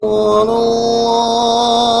الله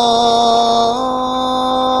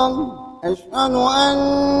أشهد أن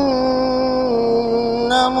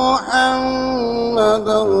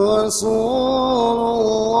محمدا رسول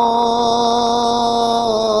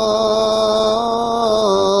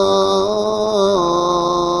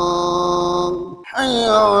الله حي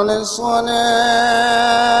على الصلاة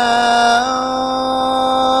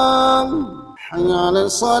حي على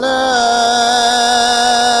الصلاة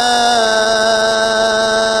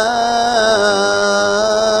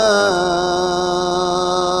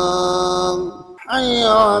حي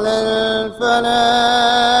على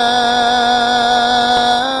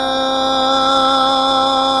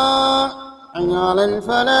الفلاح حي على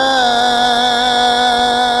الفلاح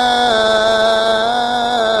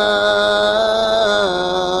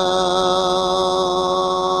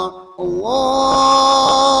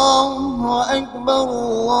الله أكبر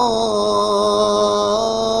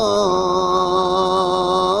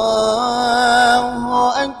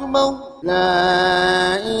الله أكبر لا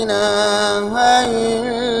إله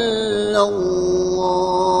إلا الله.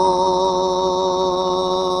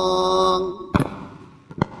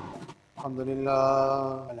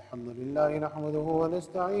 الحمد لله نحمده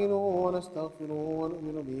ونستعينه ونستغفره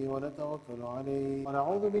ونؤمن به ونتوكل عليه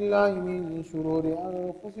ونعوذ بالله من شرور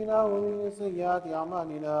أنفسنا ومن سيئات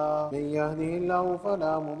أعمالنا من يهده الله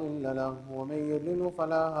فلا مضل له ومن يضلل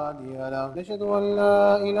فلا هادي له نشهد أن لا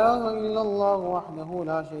إله إلا الله وحده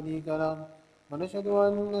لا شريك له ونشهد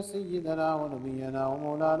أن سيدنا ونبينا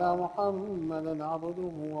ومولانا محمدا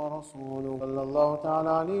عبده ورسوله صلى الله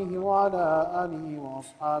تعالى عليه وعلى آله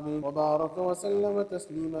وأصحابه وبارك وسلم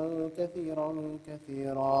تسليما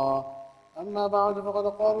كثيرا أما بعد فقد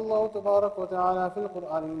قال الله تبارك وتعالى في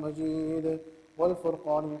القرآن المجيد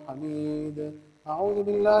والفرقان الحميد أعوذ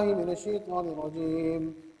بالله من الشيطان الرجيم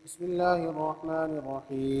بسم الله الرحمن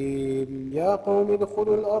الرحيم يا قوم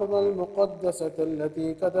ادخلوا الأرض المقدسة التي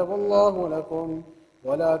كتب الله لكم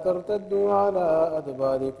ولا ترتدوا على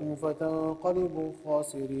أدباركم فتنقلبوا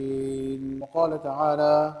خاسرين. وقال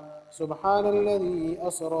تعالى سبحان الذي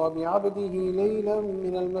أسرى بعبده ليلا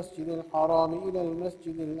من المسجد الحرام إلى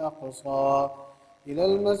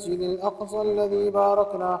المسجد الأقصى الذي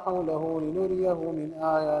باركنا حوله لنريه من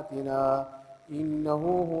آياتنا إنه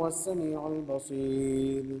هو السميع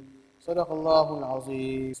البصير. صدق الله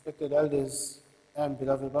العظيم. Respected elders and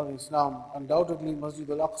beloved brothers in Islam, undoubtedly Masjid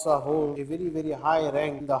al-Aqsa holds a very, very high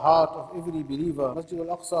rank in the heart of every believer. Masjid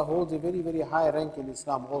al-Aqsa holds a very, very high rank in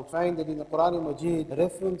Islam. We'll find that in the Quran Majid,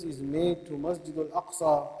 reference is made to Masjid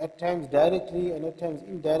al-Aqsa at times directly and at times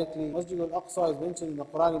indirectly. Masjid al-Aqsa is mentioned in the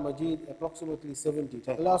Quran Majid approximately 70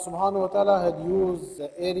 times. Allah subhanahu wa ta'ala had used the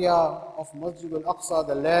area of Masjid al-Aqsa,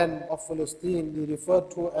 the land of Palestine, he referred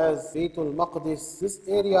to as Baytul Maqdis. This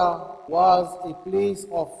area was a place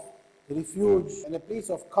of refuge and a place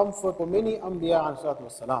of comfort for many Anbiya and salatu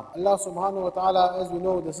wassalam. Allah subhanahu wa ta'ala, as we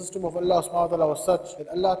know, the system of Allah subhanahu wa ta'ala was such that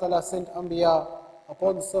Allah ta'ala sent Anbiya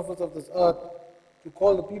upon the surface of this earth to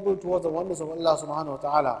call the people towards the oneness of Allah subhanahu wa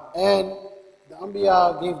ta'ala. And the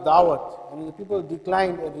Anbiya gave da'wat, and when the people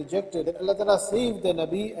declined and rejected, then Allah ta'ala saved the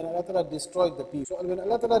Nabi and Allah ta'ala destroyed the people. So when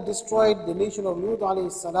Allah ta'ala destroyed the nation of Lut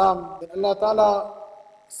alayhi salam, then Allah ta'ala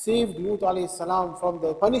saved Lut alayhi salam from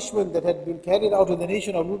the punishment that had been carried out in the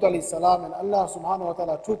nation of Lut alayhi salam, and Allah subhanahu wa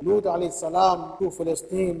ta'ala took Lut alayhi salam to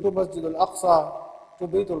Palestine, to Masjid al-Aqsa, to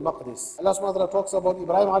Baytul Maqdis. Allah subhanahu wa ta'ala talks about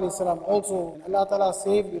Ibrahim alayhi salam also, and Allah ta'ala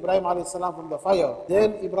saved Ibrahim alayhi salam from the fire.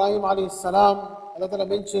 Then Ibrahim alayhi salam, Allah ta'ala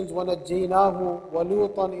mentions وَنَجَّيْنَاهُ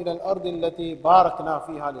وَلُوطًا إِلَى الْأَرْضِ الَّتِي بَارَكْنَا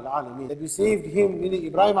فِيهَا لِلْعَالَمِينَ. That we saved him, meaning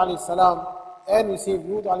Ibrahim alayhi salam, and we saved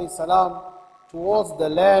Lut alayhi salam towards the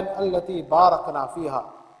land الَّتِي بَارَكْنَا فِيهَا,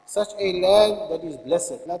 such a land that is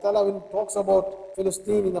blessed. Allah Ta'ala, when He talks about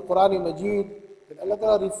Palestine in the Quran Majid, that Allah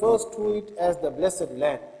Ta'ala refers to it as the blessed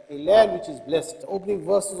land, a land which is blessed. The opening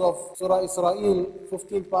verses of Surah Israel,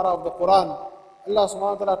 15th para of the Quran, Allah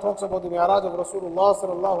subhanahu wa ta'ala talks about the Mi'raj of Rasulullah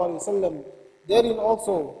sallallahu alayhi wa sallam. Therein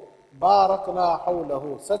also, Barakna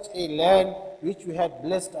hawlahu, such a land which we had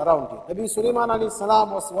blessed around it. Nabi Sulaiman alayhi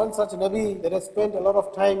salam was one such Nabi that has spent a lot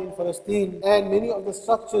of time in Palestine, and many of the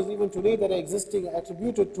structures even today that are existing are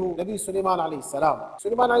attributed to Nabi Sulaiman alayhi salam.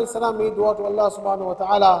 Sulaiman alayhi salam made dua to Allah subhanahu wa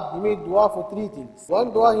ta'ala. He made dua for three things.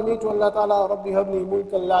 One dua he made to Allah ta'ala, Rabbi habli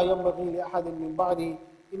mulkan la yanbaghi li ahadin min ba'di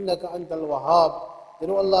innaka antal wahhab. That,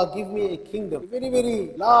 oh Allah, give me a kingdom, a very,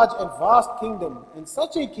 very large and vast kingdom, and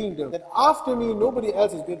such a kingdom that after me nobody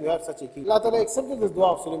else is going to have such a kingdom. Allah Ta'ala accepted this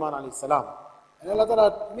dua of Sulaiman alayhi salam. And Allah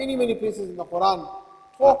Ta'ala, many, many places in the Quran,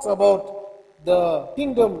 talks about the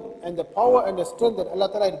kingdom and the power and the strength that Allah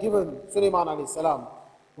Ta'ala had given Sulaiman alayhi salam.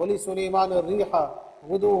 وَلِسُلَيْمَانَ الرِّيحَ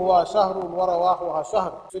غُدُوهُهَا شَهْرٌ وَرَوَاحُهَا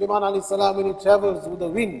شَهْرٌ. Sulaiman alayhi salam, when he travels with the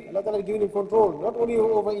wind, Allah Ta'ala given him control, not only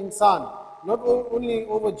over insan, not only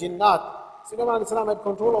over jinnat. Sulaiman alayhi salam had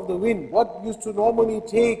control of the wind. What used to normally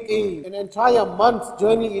take an entire month's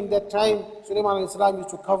journey in that time, Sulaiman alayhi salam used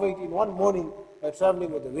to cover it in one morning by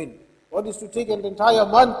traveling with the wind. What used to take an entire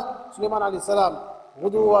month, Sulaiman alayhi salam,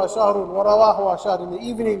 غُدُوهُهَا شَهْرٌ وَرَوَاحُهَا شَهْرٌ. In the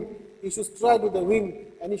evening, he should stride with the wind,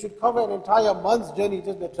 and he should cover an entire month's journey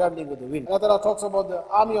just by traveling with the wind. Allah Ta'ala talks about the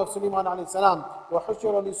army of Sulaiman alayhi salam,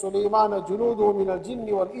 وَحُشِّرَ لِسُلَيْمَانَ جُنُودُهُ مِنَ الْجِنِّ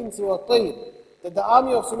وَالْإِنسِ وَالطَّيْرِ. That the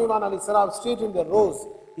army of Sulaiman alayhi salam straightened the rows.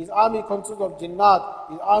 His army consisted of jinnat,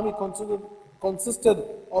 his army consisted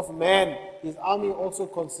of man, his army also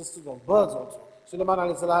consisted of birds also. Sulaiman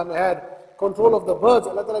alayhi salam had control of the birds.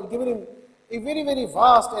 Allah Ta'ala had given him a very, very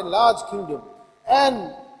vast and large kingdom.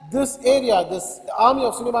 And this area, the army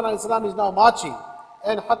of Sulaiman alayhi salam is now marching.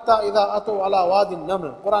 And hatta idha atu ala wadin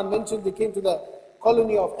namr. Quran mentioned they came to the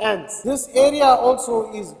colony of ants. This area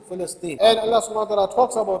also is Palestine. And Allah subhanahu wa ta'ala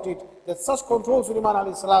talks about it, that such control Sulaiman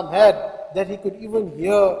alayhi salam had, that he could even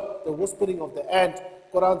hear the whispering of the ant.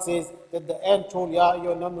 Quran says that the ant told, Ya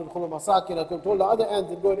ayyuhan naml udkhulu masakinakum, told the other ants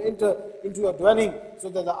to go and enter into your dwelling, so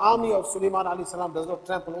that the army of Sulaiman alayhi salam does not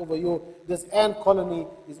trample over you. This ant colony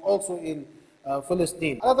is also in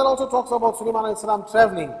Palestine. Allah also talks about Sulaiman alayhi salam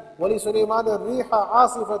traveling. وَلِسُلَيْمَانَ الرِّيحَ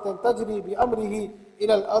عَاصِفَةً تَجْرِي بِأَمْرِهِ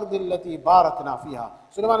إِلَى الْأَرْضِ الَّتِي بَارَكْنَا فِيهَا.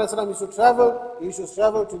 Sulaiman alayhi salam he should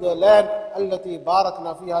travel to the land الَّتِي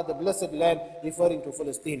بَارَكْنَا فِيهَا, the blessed land, referring to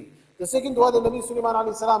Palestine. The second dua that Nabi Sulaiman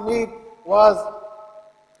alayhi salam made was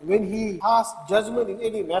when he passed judgment in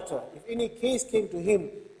any matter. If any case came to him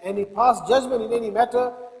and he passed judgment in any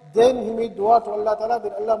matter, then he made dua to Allah Ta'ala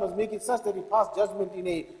that Allah must make it such that he passed judgment in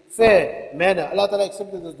a fair manner. Allah Ta'ala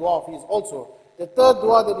accepted this dua of his also. The third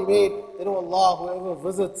dua that he made, that, oh Allah, whoever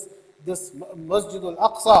visits this Masjid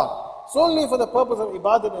al-Aqsa solely for the purpose of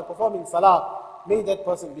ibadat and performing salah, may that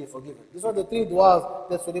person be forgiven. These are the three duas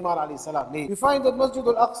that Sulaiman alayhi salam made. We find that Masjid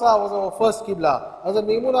al-Aqsa was our first qibla. Hazrat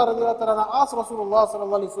Maymuna radiallahu ta'ala asked Rasulullah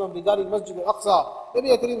sallallahu alayhi wa sallam regarding Masjid al-Aqsa.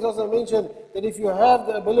 Nabi Kareem sallallahu mentioned that if you have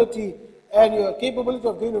the ability and your capability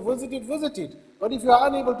of going to visit it, visit it. But if you are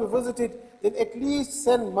unable to visit it, then at least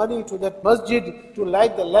send money to that masjid to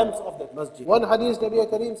light the lamps of that masjid. One hadith Nabi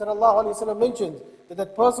Kareem sallallahu alayhi wa sallam mentions that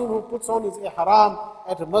that person who puts on his ihram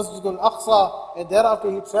at Masjid al-Aqsa and thereafter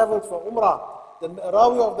he travels for Umrah, the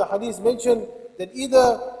Rawi of the hadith mentioned that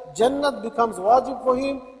either Jannat becomes wajib for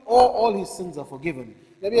him or all his sins are forgiven.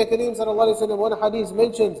 Nabi Kareem sallallahu alayhi wa sallam, one hadith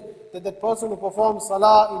mentions that that person who performs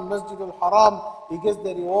salah in Masjid al-Haram, he gets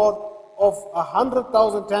the reward of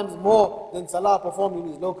 100,000 times more than salah performed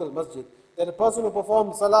in his local masjid. That a person who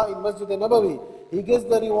performs salah in Masjid al-Nabawi, he gets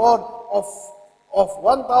the reward of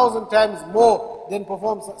 1,000 times more than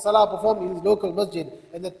salah performed in his local masjid.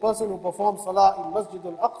 And that person who performs salah in Masjid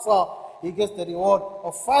al-Aqsa, he gets the reward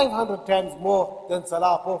of 500 times more than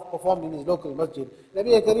salah performed in his local masjid.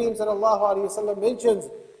 Nabi Kareem sallallahu alayhi wa sallam mentions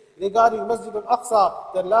regarding Masjid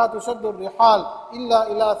al-Aqsa that لا تشد الرحال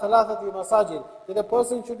إلا إلى ثلاثة مساجد, that a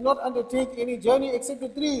person should not undertake any journey except to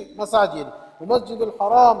three masajid. ومسجد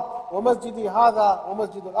الحرام ومسجد هذا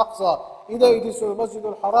ومسجد الأقصى. Either it is to Masjid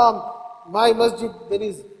al-Haram, my masjid, that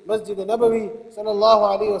is Masjid al-Nabawi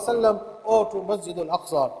sallallahu alayhi wa sallam, or to Masjid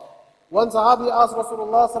al-Aqsa. One Sahabi asked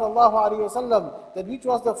Rasulullah sallallahu alayhi wa sallam that which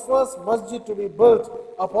was the first masjid to be built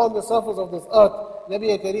upon the surface of this earth.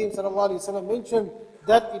 Nabi Kareem sallallahu alayhi wa sallam mentioned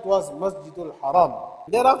that it was Masjid al-Haram.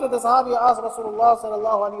 Thereafter the Sahabi asked Rasulullah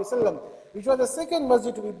sallallahu alayhi wa sallam which was the second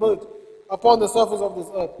masjid to be built upon the surface of this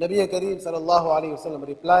earth. Nabi Kareem sallallahu alayhi wa sallam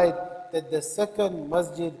replied that the second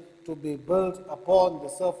masjid to be built upon the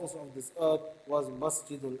surface of this earth was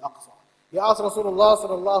Masjid al-Aqsa. He asked Rasulullah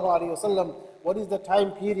sallallahu alayhi wa sallam, what is the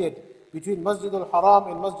time period between Masjid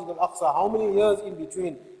al-Haram and Masjid al-Aqsa? How many years in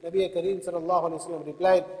between? Nabi Kareem sallallahu alayhi wa sallam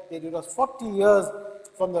replied that it was 40 years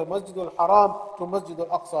from the Masjid al-Haram to Masjid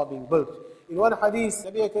al-Aqsa being built. In one hadith,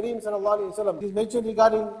 Nabi Kareem sallallahu alayhi wa sallam is mentioned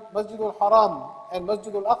regarding Masjid al-Haram and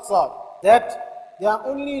Masjid al-Aqsa that there are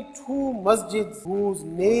only two masjids whose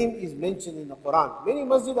name is mentioned in the Quran. Many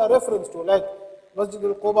masjids are referenced to, like Masjid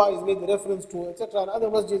al-Quba is made reference to, etc. And other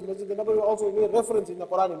masjids, Masjid al-Nabawi also is made reference in the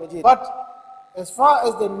Quran and Majid. But as far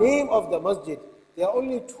as the name of the masjid, there are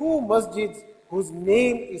only two masjids whose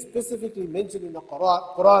name is specifically mentioned in the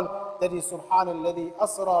Quran, that is Subhanalladhi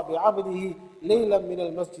Asra bi'abdihi laylan min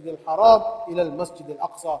al-Masjid al-Haram ila al-Masjid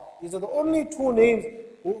al-Aqsa. These are the only two names,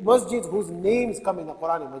 masjids whose names come in the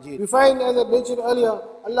Quran and Majid. We find, as I mentioned earlier,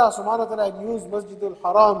 Allah subhanahu wa ta'ala had used Masjid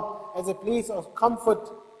al-Haram as a place of comfort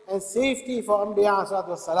and safety for Anbiya salatu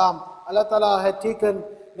wassalam. Allah ta'ala had taken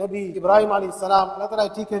Nabi Ibrahim alayhi salam, Allah ta'ala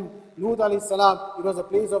had taken Lut alayhi salam, it was the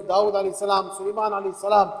place of Dawud alayhi salam, Sulaiman alayhi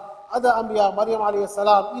salam, other Anbiya, Maryam alayhi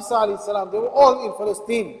salam, Isa alayhi salam, they were all in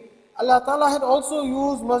Palestine. Allah Ta'ala had also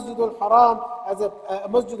used Masjid al-Haram as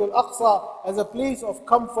Masjid al-Aqsa as a place of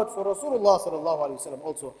comfort for Rasulullah sallallahu alayhi wasallam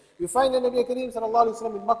also. We find that Nabi Kareem sallallahu alayhi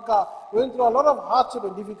wasallam in Makkah went through a lot of hardship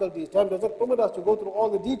and difficulties. Time does not permit us to go through all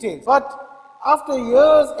the details. But after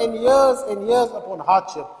years and years and years upon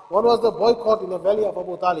hardship, one was the boycott in the valley of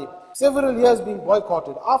Abu Talib. Several years being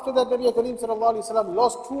boycotted. After that, Nabi Kareem sallallahu alayhi wasallam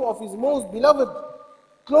lost two of his most beloved,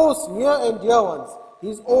 close, near and dear ones.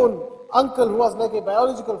 His own uncle, who was like a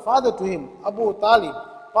biological father to him, Abu Talib,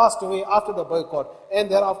 passed away after the boycott. And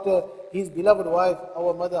thereafter, his beloved wife,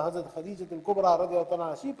 our mother Hazrat Khadija al-Kubra radiallahu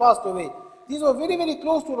anha, she passed away. These were very, very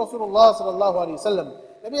close to Rasulullah sallallahu alayhi wasallam.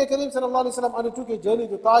 Nabi Kareem sallallahu alayhi wasallam undertook a journey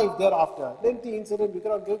to Taif thereafter. Lengthy incident, we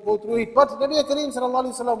cannot go through it. But Nabi Kareem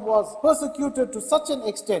sallallahu alayhi wasallam was persecuted to such an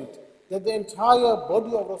extent that the entire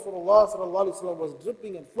body of Rasulullah sallallahu alayhi wasallam was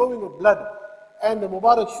dripping and flowing with blood. And the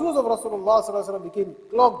Mubarak shoes of Rasulullah sallallahu alayhi wasallam became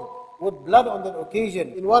clogged with blood on that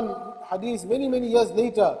occasion. In one hadith, many, many years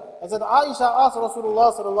later, Hazrat Aisha asked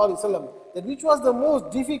Rasulullah sallallahu alayhi wasallam that which was the most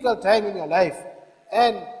difficult time in your life.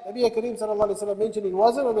 And Nabi Kareem sallallahu alayhi wasallam mentioned it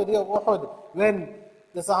wasn't on the day of Uhud when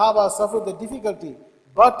the Sahaba suffered the difficulty,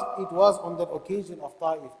 but it was on that occasion of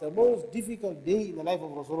Taif, the most difficult day in the life of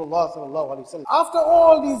Rasulullah sallallahu alayhi wasallam. After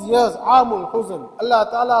all these years, Amul Huzn, Allah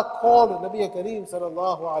Ta'ala called Nabi Kareem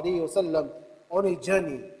sallallahu alayhi wasallam on a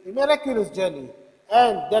journey, a miraculous journey.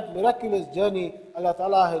 And that miraculous journey, Allah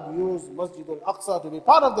Ta'ala had used Masjid al-Aqsa to be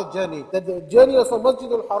part of the journey. That the journey was from Masjid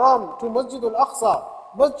al-Haram to Masjid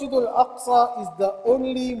al-Aqsa. Masjid al-Aqsa is the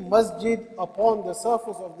only masjid upon the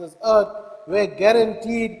surface of this earth where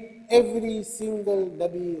guaranteed every single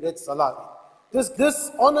Nabi read Salah.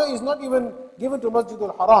 This honor is not even given to Masjid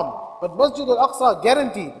al-Haram, but Masjid al-Aqsa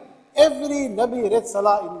guaranteed. Every Nabi read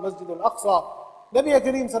Salah in Masjid al-Aqsa. Nabi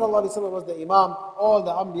Kareem sallallahu alayhi wasallam was the Imam. All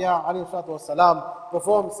the Anbiya alayhi salatu wasalam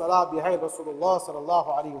performed Salah behind Rasulullah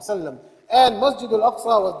sallallahu alayhi wasallam. And Masjid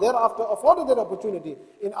al-Aqsa was thereafter afforded that opportunity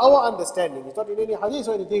in our understanding. It's not in any hadith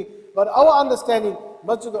or anything, but our understanding,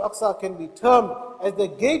 Masjid al-Aqsa can be termed as the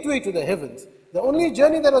gateway to the heavens. The only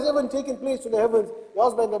journey that was ever taken place to the heavens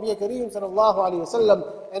was by Nabi Kareem sallallahu alayhi wasallam,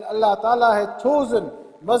 and Allah Ta'ala had chosen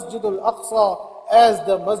Masjid al-Aqsa as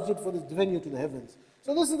the masjid for this venue to the heavens.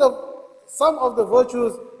 So this is some of the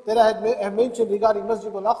virtues that I have mentioned regarding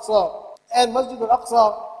Masjid al-Aqsa. And Masjid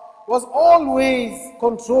al-Aqsa was always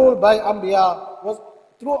controlled by Anbiya. Was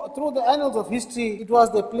through the annals of history, it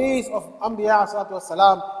was the place of Anbiya salatu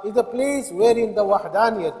wasalam. It's the place wherein the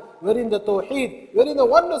Wahdaniyat, wherein the Tawheed, wherein the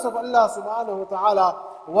oneness of Allah subhanahu wa ta'ala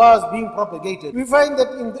was being propagated. We find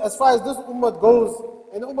that as far as this ummah goes,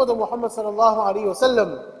 in the ummah of Muhammad sallallahu alayhi wa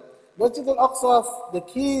sallam, Masjid al-Aqsa, the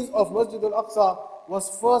keys of Masjid al-Aqsa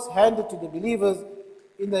was first handed to the believers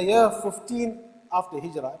in the year 15 after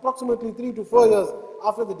Hijrah, approximately 3 to 4 years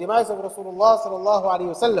after the demise of Rasulullah sallallahu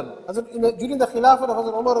alaihi wasallam. During the Khilafat of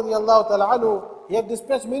Hazrat Umar radiallahu ta'ala anhu, he had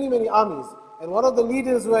dispatched many, many armies, and one of the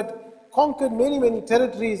leaders who had conquered many, many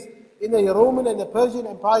territories in the Roman and the Persian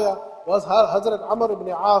Empire was Hazrat Amr ibn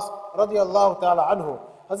As radiallahu ta'ala anhu.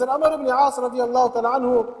 Hazrat Amr ibn As radiallahu ta'ala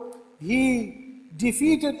anhu, he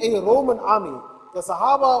defeated a Roman army. The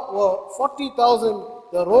Sahaba were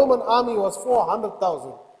 40,000, the Roman army was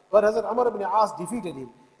 400,000. But Hazrat Amr ibn As defeated him.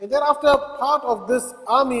 And thereafter, part of this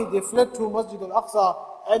army, they fled to Masjid al-Aqsa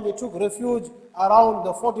and they took refuge around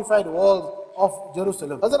the fortified walls of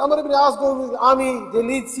Jerusalem. Hazrat Amr ibn As goes with the army, they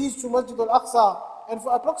laid siege to Masjid al-Aqsa, and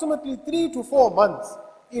for approximately 3 to 4 months,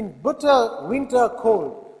 in bitter winter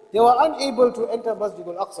cold, they were unable to enter Masjid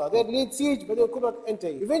al-Aqsa. They had laid siege, but they could not enter.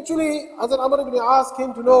 Eventually, Hazrat Amr ibn As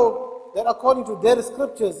came to know that according to their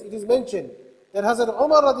scriptures, it is mentioned that Hazrat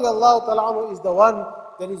Umar radiallahu ta'ala anhu is the one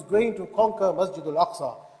that is going to conquer Masjid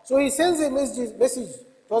al-Aqsa. So he sends a message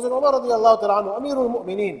to Hazrat Umar radiallahu ta'ala anhu, Amirul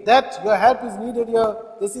Mu'mineen, that your help is needed here.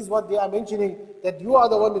 This is what they are mentioning, that you are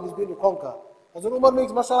the one that is going to conquer. Hazrat Umar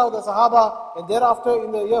makes mashara with the Sahaba, and thereafter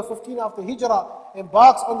in the year 15 after Hijrah,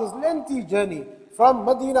 embarks on this lengthy journey from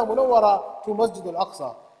Medina Munawwara to Masjid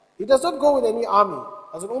al-Aqsa. He does not go with any army.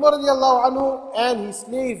 Hazrat Umar radiallahu anhu and his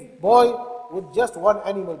slave boy with just one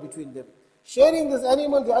animal between them. Sharing this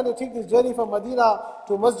animal, they undertake this journey from Medina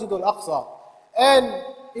to Masjid al-Aqsa. And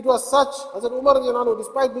it was such, Hazrat Umar radiallahu anhu,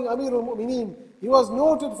 despite being Amirul Mu'mineen, he was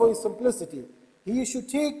noted for his simplicity. He used to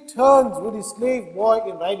take turns with his slave boy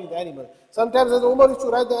in riding the animal. Sometimes Hazrat Umar used to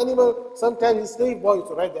ride the animal, sometimes his slave boy used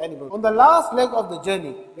to ride the animal. On the last leg of the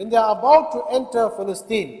journey, when they are about to enter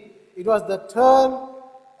Palestine, it was the turn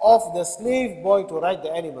of the slave boy to ride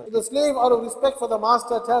the animal. The slave, out of respect for the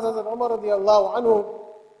master, tells Hazrat Umar radiallahu anhu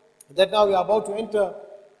that now we are about to enter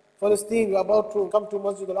Palestine, we're about to come to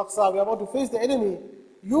Masjid al-Aqsa, we're about to face the enemy.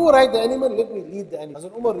 You ride the animal, let me lead the animal.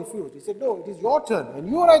 Hazrat Umar refused. He said, no, it is your turn, and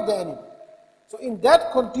you ride the animal. So in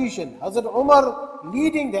that condition, Hazrat Umar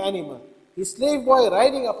leading the animal, his slave boy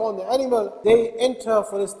riding upon the animal, they enter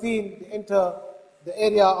Palestine, they enter the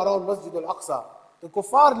area around Masjid al-Aqsa. The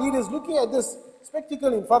kuffar leaders looking at this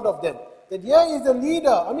spectacle in front of them, that here is the leader,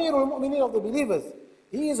 Amirul Mu'mineen of the believers.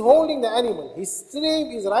 He is holding the animal, his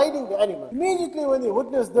slave is riding the animal. Immediately when they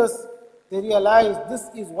witness this, they realize this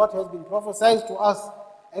is what has been prophesied to us.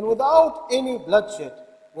 And without any bloodshed,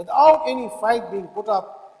 without any fight being put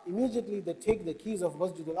up, immediately they take the keys of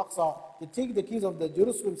Masjid al-Aqsa, they take the keys of the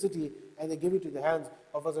Jerusalem city, and they give it to the hands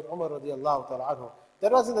of Hazrat Umar radiallahu ta'ala anhu.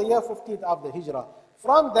 That was in the year 15th of the Hijrah.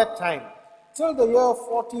 From that time till the year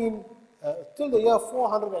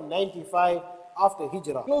 495 after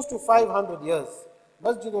Hijrah, close to 500 years,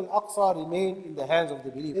 Masjid al-Aqsa remained in the hands of the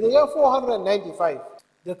believers. In the year 495,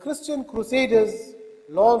 the Christian Crusaders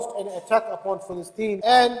launched an attack upon Palestine,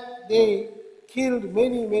 and they killed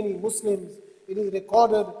many Muslims. It is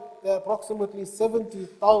recorded that approximately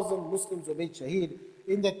 70,000 Muslims were made shaheed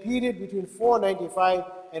in that period between 495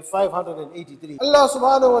 and 583. Allah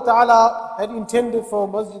subhanahu wa ta'ala had intended for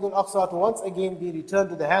Masjid al-Aqsa to once again be returned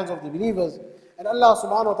to the hands of the believers, and Allah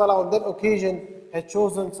subhanahu wa ta'ala on that occasion had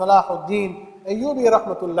chosen Salahuddin Ayyubi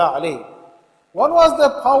rahmatullah alayh. One was the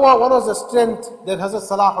power, one was the strength that Hazrat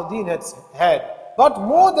Salahuddin had. But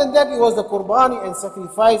more than that, it was the qurbani and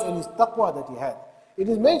sacrifice and his taqwa that he had. It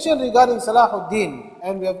is mentioned regarding Salahuddin,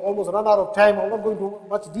 and we have almost run out of time. I'm not going into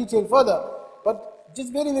much detail further, but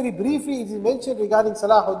just very briefly, it is mentioned regarding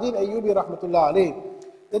Salahuddin Ayyubi rahmatullah alayh,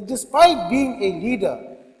 that despite being a leader,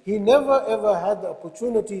 he never ever had the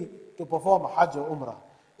opportunity to perform Hajj or Umrah.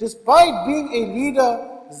 Despite being a leader,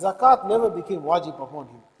 zakat never became wajib upon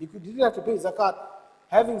him. He didn't have to pay zakat,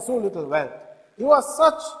 having so little wealth. He was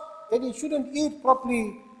such that he shouldn't eat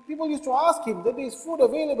properly. People used to ask him that there is food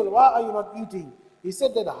available, why are you not eating? He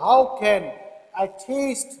said that how can I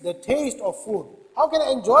taste the taste of food? How can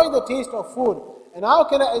I enjoy the taste of food? And how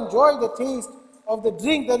can I enjoy the taste of the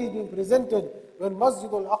drink that is being presented when Masjid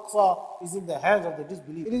al-Aqsa is in the hands of the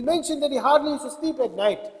disbelievers? It is mentioned that he hardly used to sleep at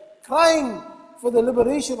night, crying for the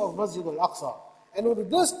liberation of Masjid al-Aqsa. And with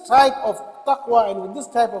this type of taqwa and with this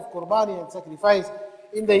type of qurbani and sacrifice,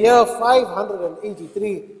 in the year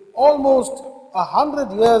 583, almost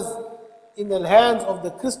 100 years in the hands of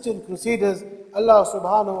the Christian Crusaders, Allah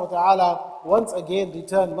subhanahu wa ta'ala once again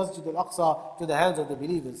returned Masjid al-Aqsa to the hands of the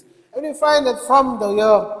believers. And we find that from the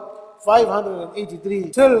year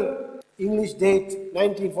 583 till English date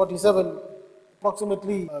 1947,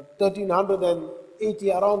 approximately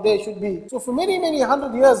 1380, around there should be. So for many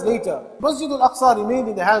 100 years later, Masjid al-Aqsa remained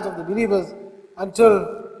in the hands of the believers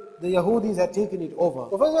until the Yahudis had taken it over.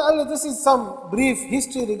 So this is some brief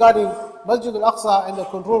history regarding Masjid al-Aqsa and the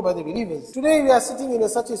control by the believers. Today we are sitting in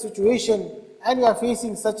such a situation, and we are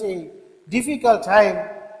facing such a difficult time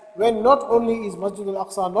when not only is Masjid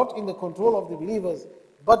al-Aqsa not in the control of the believers,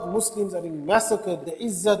 but Muslims are being massacred, the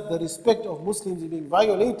izzat, the respect of Muslims is being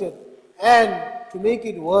violated, and to make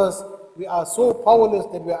it worse, we are so powerless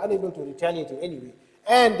that we are unable to retaliate in any way.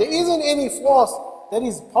 And there isn't any force that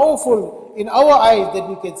is powerful in our eyes that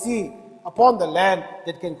we can see upon the land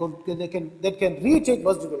that can retake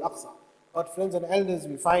Masjid al-Aqsa. But friends and elders,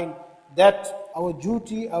 we find that our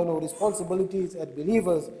duty and our responsibilities as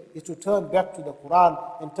believers is to turn back to the Quran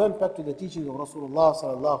and turn back to the teachings of Rasulullah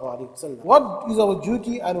sallallahu alaihi wasallam. What is our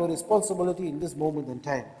duty and our responsibility in this moment in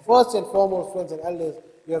time? First and foremost, friends and elders,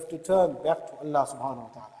 we have to turn back to Allah subhanahu wa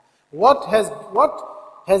ta'ala. What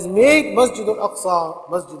has made Masjid al-Aqsa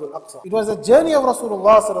Masjid al-Aqsa? It was a journey of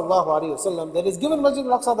Rasulullah sallallahu alaihi wasallam that has given Masjid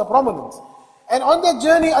al-Aqsa the prominence. And on that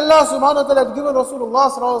journey, Allah subhanahu wa ta'ala had given Rasulullah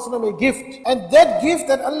sallallahu alaihi wasallam a gift. And that gift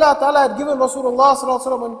that Allah ta'ala had given Rasulullah sallallahu alaihi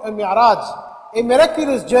wasallam on Mi'raj, a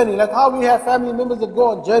miraculous journey, like how we have family members that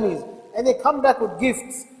go on journeys and they come back with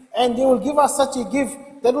gifts and they will give us such a gift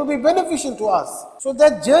that will be beneficial to us. So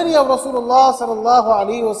that journey of Rasulullah sallallahu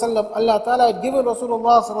alaihi wasallam, Allah ta'ala had given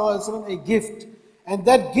Rasulullah sallallahu alaihi wasallam a gift. And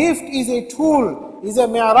that gift is a tool, is a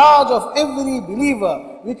mi'raj of every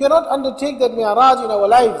believer. We cannot undertake that mi'raj in our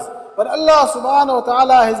lives. But Allah subhanahu wa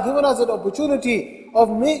ta'ala has given us an opportunity of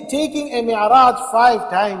taking a mi'raj 5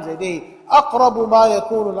 times a day. أَقْرَبُ مَا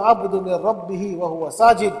يَكُونُ الْعَبْدُ مِنْ رَبِّهِ وَهُوَ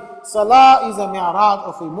سَاجِدٌ. Salah is a mi'raj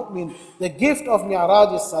of a mu'min. The gift of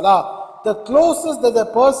mi'raj is salah. The closest that the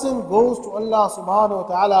person goes to Allah subhanahu wa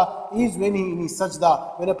ta'ala is when he in his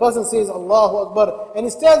sajda. When a person says Allahu Akbar and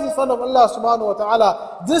he stands in front of Allah subhanahu wa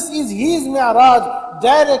ta'ala, this is his mi'raj,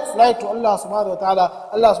 direct flight to Allah subhanahu wa ta'ala.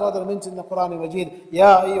 Allah subhanahu wa ta'ala mentioned in the Quran Majid,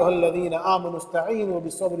 Ya ayyuhalladhina amanu ista'inu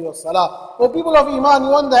bis-sabri was-salah. O people of Iman, you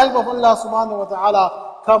want the help of Allah subhanahu wa ta'ala,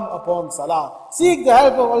 come upon salah. Seek the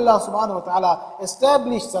help of Allah subhanahu wa ta'ala.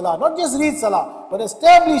 Establish salah. Not just read salah, but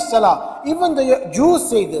establish salah. Even the Jews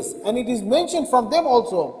say this, and it is mentioned from them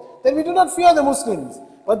also, that we do not fear the Muslims.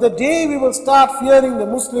 But the day we will start fearing the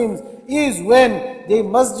Muslims is when the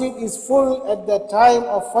masjid is full at the time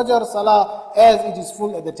of Fajr salah as it is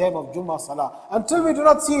full at the time of Jummah salah. Until we do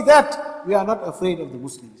not see that, we are not afraid of the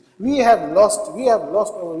Muslims. We have lost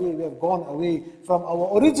our way, we have gone away from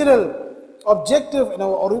our original objective and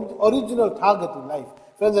our original target in life.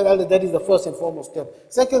 Friends and elders, that is the first and foremost step.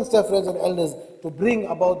 Second step, friends and elders, to bring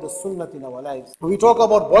about the sunnah in our lives. We talk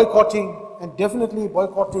about boycotting, and definitely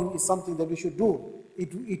boycotting is something that we should do.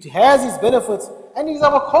 It has its benefits, and it is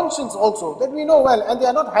our conscience also, that we know well, and they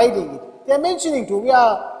are not hiding it. They are mentioning too. We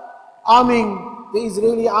are arming the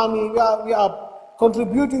Israeli army, we are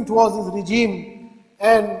contributing towards this regime,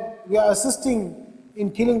 and we are assisting in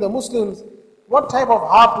killing the Muslims. What type of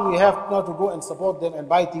heart do we have now to go and support them and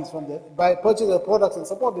buy things from them, purchase their products and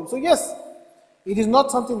support them? So yes, it is not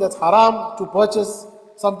something that's haram to purchase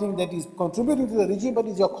something that is contributing to the regime, but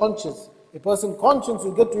it's your conscience. A person's conscience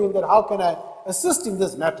will get to him that how can I assist in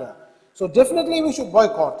this matter? So definitely we should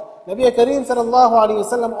boycott. Nabi Kareem sallallahu alayhi wa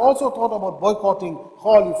sallam also taught about boycotting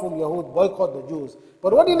Khaliful Yahud, boycott the Jews.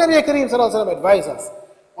 But what did Nabi Kareem sallallahu alayhi wa sallam advise us?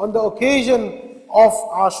 On the occasion of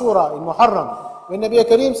Ashura in Muharram, when Nabi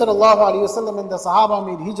Kareem sallallahu alayhi wa sallam and the Sahaba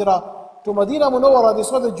made hijrah to Medina Munawwara, they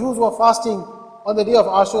saw the Jews were fasting on the day of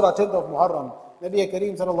Ashura, 10th of Muharram. Nabi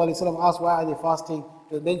Kareem sallallahu alayhi wa sallam asked, why are they fasting?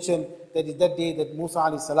 They mentioned that is that day that Musa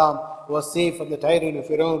alayhi salam was saved from the tyranny of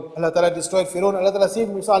Fir'aun. Allah Ta'ala destroyed Fir'aun, Allah Ta'ala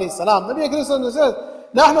saved Musa alayhi salam. Nabi Kareem sallallahu alayhi wa sallam says,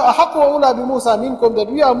 نَحْنُ أَحَقُّ وَأُولَى بِمُوسَى مِنْكُمْ,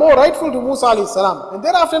 that we are more rightful to Musa alayhi salam. And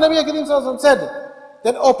then after Nabi Kareem sallallahu alayhi wa sallam said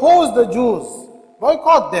that oppose the Jews,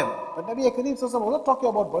 boycott them. But Nabi Kareem sallallahu alayhi wa sallam was not talking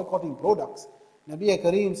about boycotting products. Nabi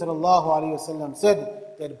Kareem sallallahu alayhi wa sallam said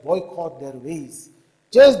that boycott their ways.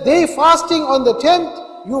 Just they fasting on the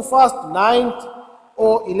 10th, you fast 9th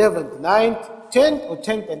or 11th. 9th, 10th or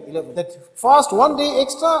 10th and 11th. That fast one day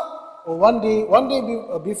extra or one day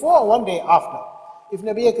before or one day after. If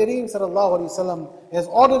Nabi Kareem sallallahu alayhi wa sallam has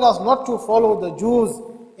ordered us not to follow the Jews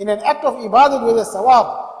in an act of ibadat with a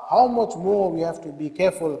sawab, how much more we have to be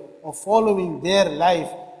careful of following their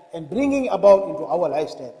life and bringing about into our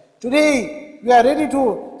lifestyle. Today, we are ready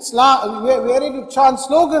to chant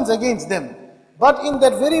slogans against them. But in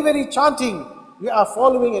that very, very chanting, we are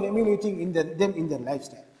following and emulating them in their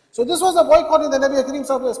lifestyle. So this was the boycotting that Nabi Kareem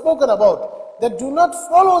sallallahu has spoken about, that do not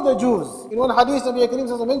follow the Jews. In one hadith, Nabi Kareem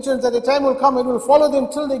sallallahu mentions that the time will come and will follow them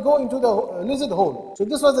till they go into the lizard hole. So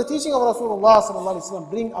this was the teaching of Rasulullah sallallahu alaihi wasallam.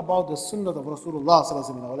 Bring about the sunnah of Rasulullah sallallahu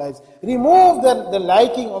alaihi wasallam in our lives. Remove the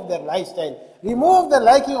liking of their lifestyle. Remove the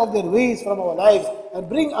liking of their ways from our lives and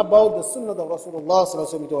bring about the sunnah of Rasulullah sallallahu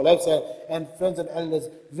alaihi wasallam into our lifestyle. And friends and elders,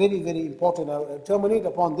 very, very important, terminate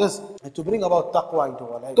upon this, and to bring about taqwa into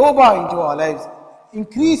our lives. Tawbah into our lives.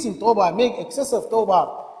 Increase in tawbah, make excessive tawbah.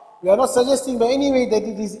 We are not suggesting by any way that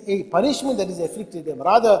it is a punishment that is afflicted them.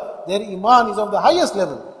 Rather, their iman is of the highest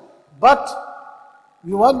level. But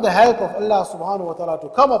we want the help of Allah subhanahu wa ta'ala to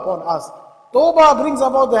come upon us. Tawbah brings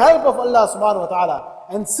about the help of Allah subhanahu wa ta'ala.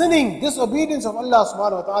 And sinning, disobedience of Allah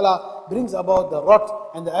subhanahu wa ta'ala brings about the wrath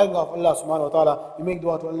and the anger of Allah subhanahu wa ta'ala. We make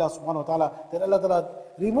dua to Allah subhanahu wa ta'ala that Allah ta'ala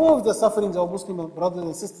removes the sufferings of Muslim brothers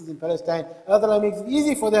and sisters in Palestine. Allah ta'ala makes it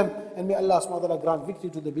easy for them, and may Allah subhanahu wa ta'ala grant victory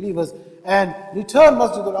to the believers and return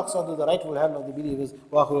Masjid al-Aqsa to the rightful hand of the believers.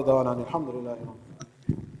 Wa akhiru dawana alhamdulillah.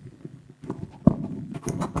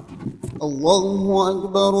 Allahu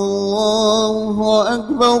Akbar, Allahu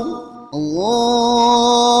Akbar.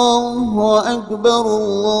 الله أكبر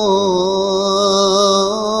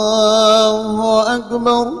الله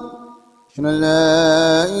أكبر أشهد أن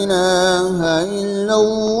لا إله إلا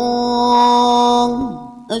الله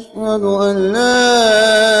أشهد أن لا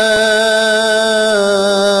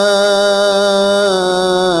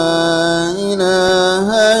إله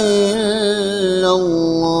إلا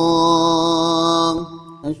الله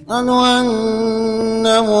أشهد أن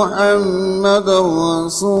محمدا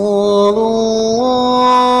رسول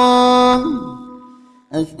الله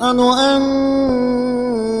أشهد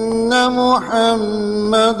أن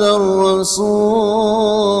محمدا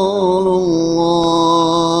رسول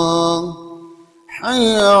الله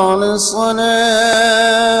حي على الصلاة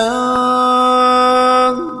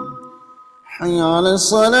حي على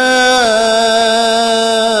الصلاة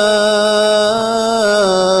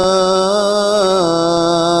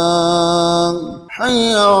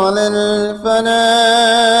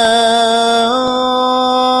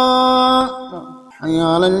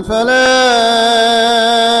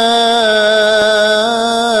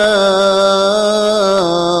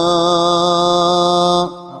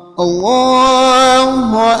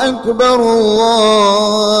الله أكبر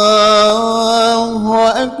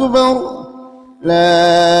الله أكبر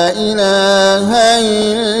لا إله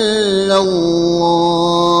إلا الله.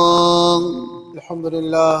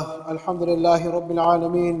 الحمد لله رب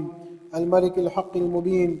العالمين الملك الحق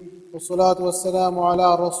المبين، والصلاة والسلام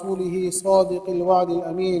على رسوله صادق الوعد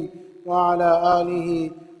الأمين وعلى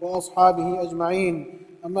آله وأصحابه أجمعين.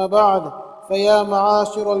 أما بعد، فيا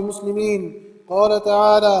معاشر المسلمين، قال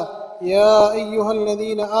تعالى: يا أيها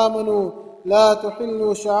الذين آمنوا لا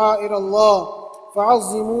تحلوا شعائر الله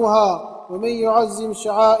فعظموها، ومن يعظم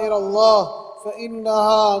شعائر الله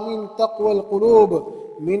فإنها من تقوى القلوب،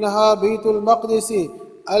 منها بيت المقدس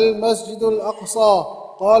المسجد الأقصى.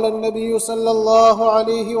 قال النبي صلى الله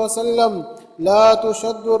عليه وسلم: لا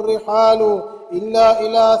تشد الرحال إلا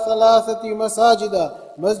إلى 3 مساجد: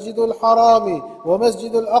 مسجد الحرام،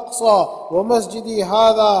 ومسجد الأقصى، ومسجدي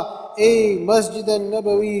هذا، أي مسجد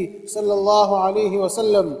النبوي صلى الله عليه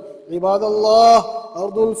وسلم. عباد الله،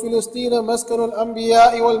 أرض فلسطين مسكن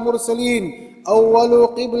الأنبياء والمرسلين، أول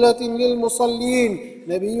قبلة للمصلين.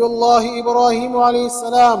 نبي الله إبراهيم عليه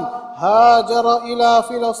السلام هاجر إلى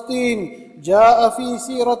فلسطين، جاء في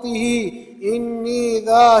سيرته: إني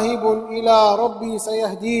ذاهب إلى ربي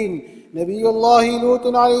سيهدين. نبي الله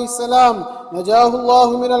لوط عليه السلام نجاه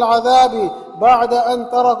الله من العذاب بعد أن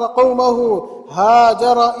ترك قومه،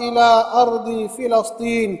 هاجر إلى أرض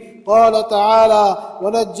فلسطين. قال تعالى: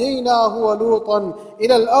 ونجيناه ولوطا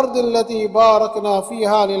إلى الأرض التي باركنا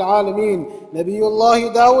فيها للعالمين. نبي الله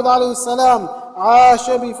داود عليه السلام عاش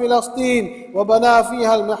بفلسطين وبنى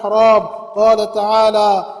فيها المحراب. قال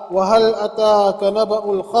تعالى: وهل أتاك نبأ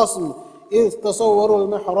الخصم إذ تصوروا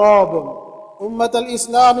المحراب. أمة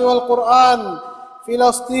الإسلام والقرآن،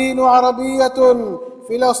 فلسطين عربية،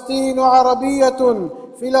 فلسطين عربية،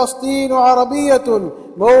 فلسطين عربية،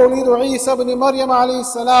 مولد عيسى بن مريم عليه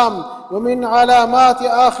السلام. ومن علامات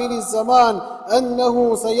آخر الزمان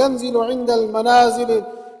أنه سينزل عند المنازل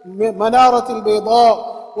منارة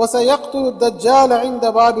البيضاء، وسيقتل الدجال عند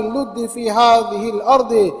باب اللد في هذه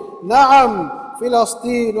الأرض. نعم،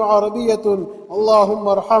 فلسطين عربية. اللهم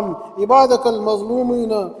ارحم عبادك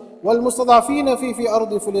المظلومين والمستضعفين في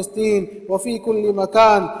أرض فلسطين وفي كل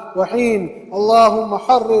مكان وحين. اللهم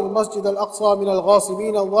حرر مسجد الأقصى من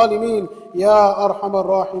الغاصبين الظالمين يا أرحم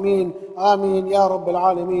الراحمين. آمين يا رب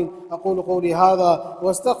العالمين. أقول قولي هذا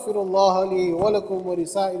وأستغفر الله لي ولكم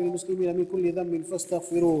ولسائر المسلمين من كل ذنب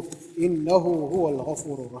فاستغفروه، إنه هو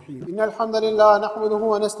الغفور الرحيم. إن الحمد لله نحمده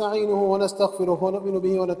ونستعينه ونستغفره ونؤمن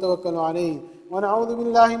به ونتوكل عليه، ونعوذ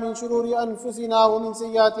بالله من شرور أنفسنا ومن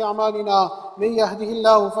سيئات أعمالنا. من يهده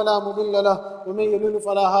الله فلا مضل له، ومن يضلل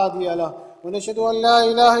فلا هادي له. ونشهد أن لا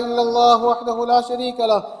إله إلا الله وحده لا شريك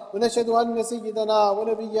له، ونشهد أن سيدنا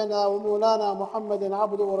ونبينا ومولانا محمدا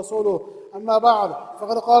عبده ورسوله. أما بعد،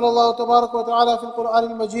 فقد قال الله تبارك وتعالى في القرآن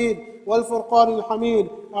المجيد والفرقان الحميد: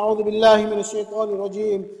 أعوذ بالله من الشيطان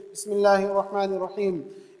الرجيم، بسم الله الرحمن الرحيم.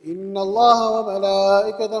 إن الله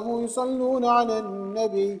وملائكته يصلون على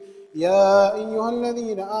النبي يا أيها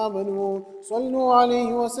الذين آمنوا صلوا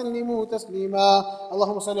عليه وسلموا تسليما.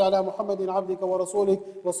 اللهم صل على محمد عبدك ورسولك،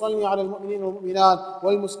 وصل على المؤمنين والمؤمنات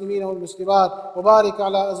والمسلمين والمسلمات، وبارك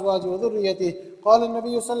على أزواجه وذريته. قال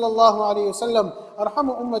النبي صلى الله عليه وسلم: أرحم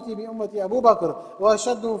أمتي بأمتي أبو بكر،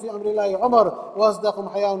 وأشدهم في أمر الله عمر، وأصدقهم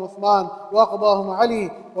حياء عثمان، وأقضاهم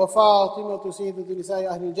علي، وفاطمة سيدة نساء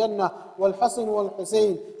أهل الجنة، والحسن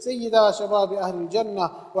والحسين سيدا شباب أهل الجنة،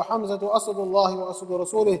 وحمزة أسد الله وأسد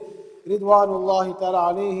رسوله رضوان الله تعالى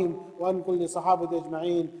عليهم وعن كل صحابة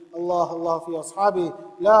أجمعين. الله في أصحابي،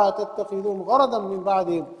 لا تتخذهم غرضا من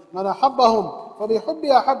بعدهم. من أحبهم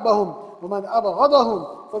فبحبي أحبهم، ومن أبغضهم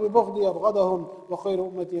فببغضي أبغضهم. وخير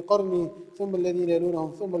أمتي قرني، ثم الذين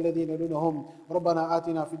يلونهم، ثم الذين يلونهم. ربنا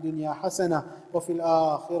آتنا في الدنيا حسنة وفي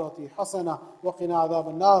الآخرة حسنة وقنا عذاب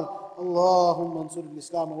النار. اللهم انصر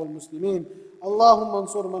الإسلام والمسلمين، اللهم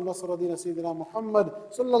انصر من نصر دين سيدنا محمد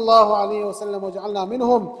صلى الله عليه وسلم واجعلنا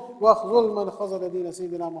منهم، واخذل من خذل دين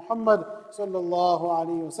سيدنا محمد صلى الله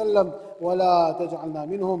عليه وسلم ولا تجعلنا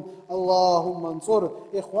منهم. اللهم انصر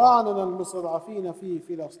إخواننا المستضعفين في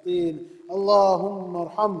فلسطين، اللهم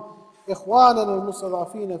ارحم إخواننا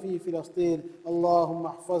المستضعفين في فلسطين. اللهم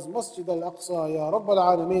احفظ مسجد الأقصى يا رب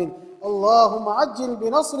العالمين. اللهم عجل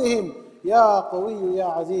بنصرهم يا قوي يا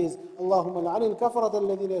عزيز. اللهم لعن الكفرة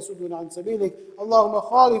الذين يسدون عن سبيلك. اللهم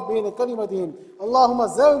خالف بين كلمتهم. اللهم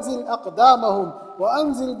زلزل أقدامهم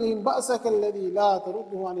وأنزل بهم بأسك الذي لا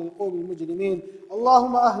ترده عن القوم المجرمين.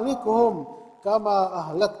 اللهم أهلكهم كما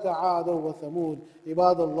أهلكت عادا وثمود.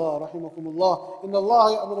 عباد الله رحمكم الله، إن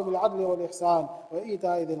الله يأمر بالعدل والإحسان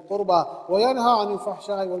وإيتاء ذي القربى وينهى عن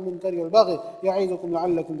الفحشاء والمنكر والبغي يعظكم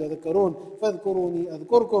لعلكم تذكرون. فاذكروني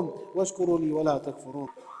أذكركم واشكروا لي ولا تكفرون.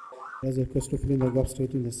 As a request to fill in the gap,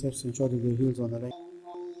 straighten the steps, ensuring the heels on the line.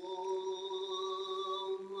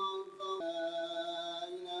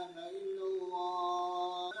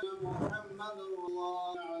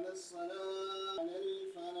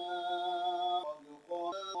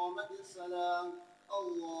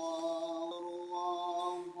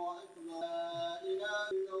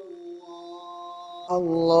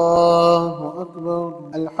 الله أكبر.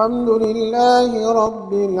 الحمد لله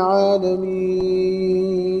رب العالمين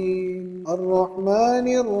الرحمن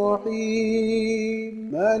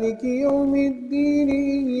الرحيم مالك يوم الدين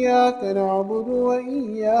إياك نعبد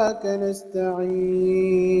وإياك نستعين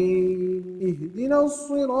اهدنا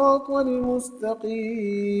الصراط المستقيم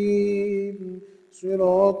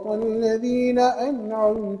صراط الذين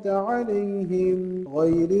أنعمت عليهم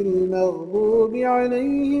غير المغضوب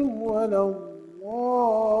عليهم ولا الضالين.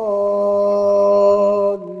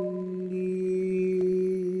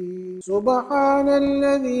 سبحان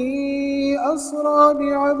الذي أسرى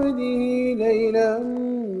بعبده ليلا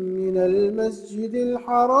من المسجد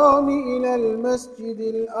الحرام إلى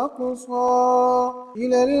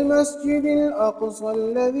المسجد الأقصى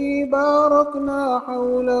الذي باركنا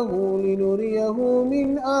حوله لنريه من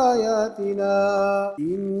آياتنا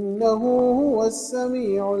إنه هو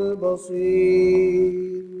السميع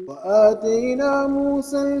البصير. وآتينا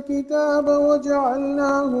موسى الكتاب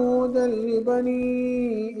وجعلناه هدى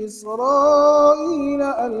لبني إسرائيل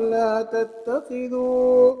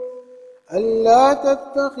ألا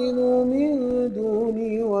تتخذوا من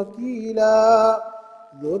دوني وكيلا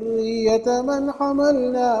ذرية من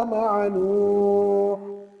حملنا مع نوح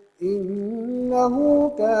إنه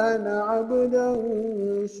كان عبدا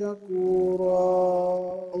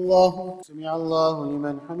شكورا. الله سمع الله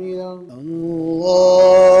لمن حمده.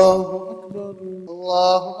 الله أكبر.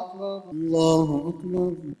 الله أكبر. الله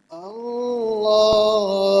أكبر.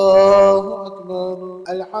 الله أكبر.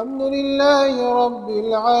 الحمد لله رب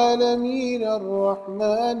العالمين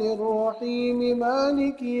الرحمن الرحيم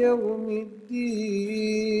مالك يوم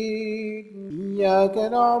الدين إياك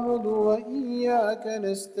نعبد وإياك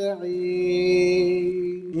نستعين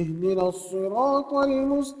اهدنا الصراط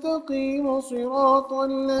المستقيم صراط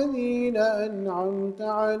الذين أنعمت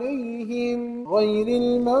عليهم غير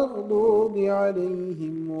المغضوب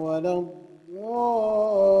عليهم ولا الضالين.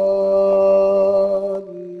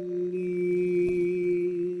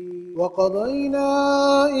 وقضينا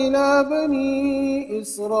إلى بني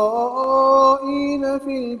إسرائيل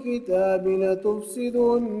في الكتاب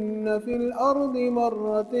لتفسدن في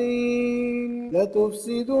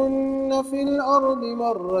الأرض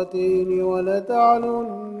مرتين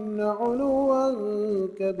ولتعلن علوا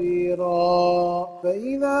كبيرا.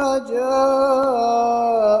 فإذا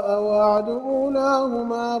جاء وعد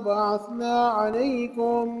أولاهما بعثنا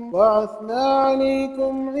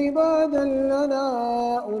عليكم عبادا لنا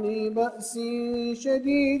أولي بأس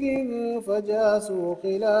شديد فجاسوا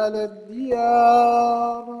خلال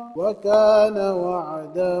الديار وكان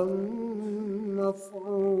وعدا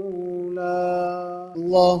مفعولا.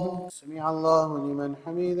 الله سمع الله لمن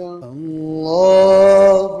حمده.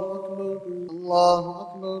 الله أكبر. الله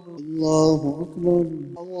أكبر. الله أكبر.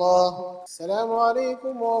 الله. السلام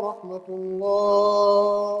عليكم ورحمة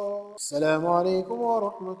الله. السلام عليكم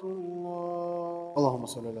ورحمة الله. اللهم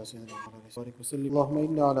صل على سيدنا محمد وبارك وسلم. اللهم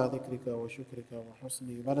إنا على ذكرك وشكرك وحسن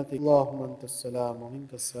عبادتك. اللهم أنت السلام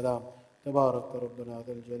ومنك السلام تبارك ربنا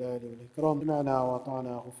ذا الجلال والإكرام. سمعنا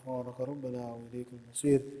وأطعنا غفرانك ربنا وإليك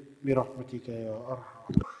المصير برحمتك يا أرحم.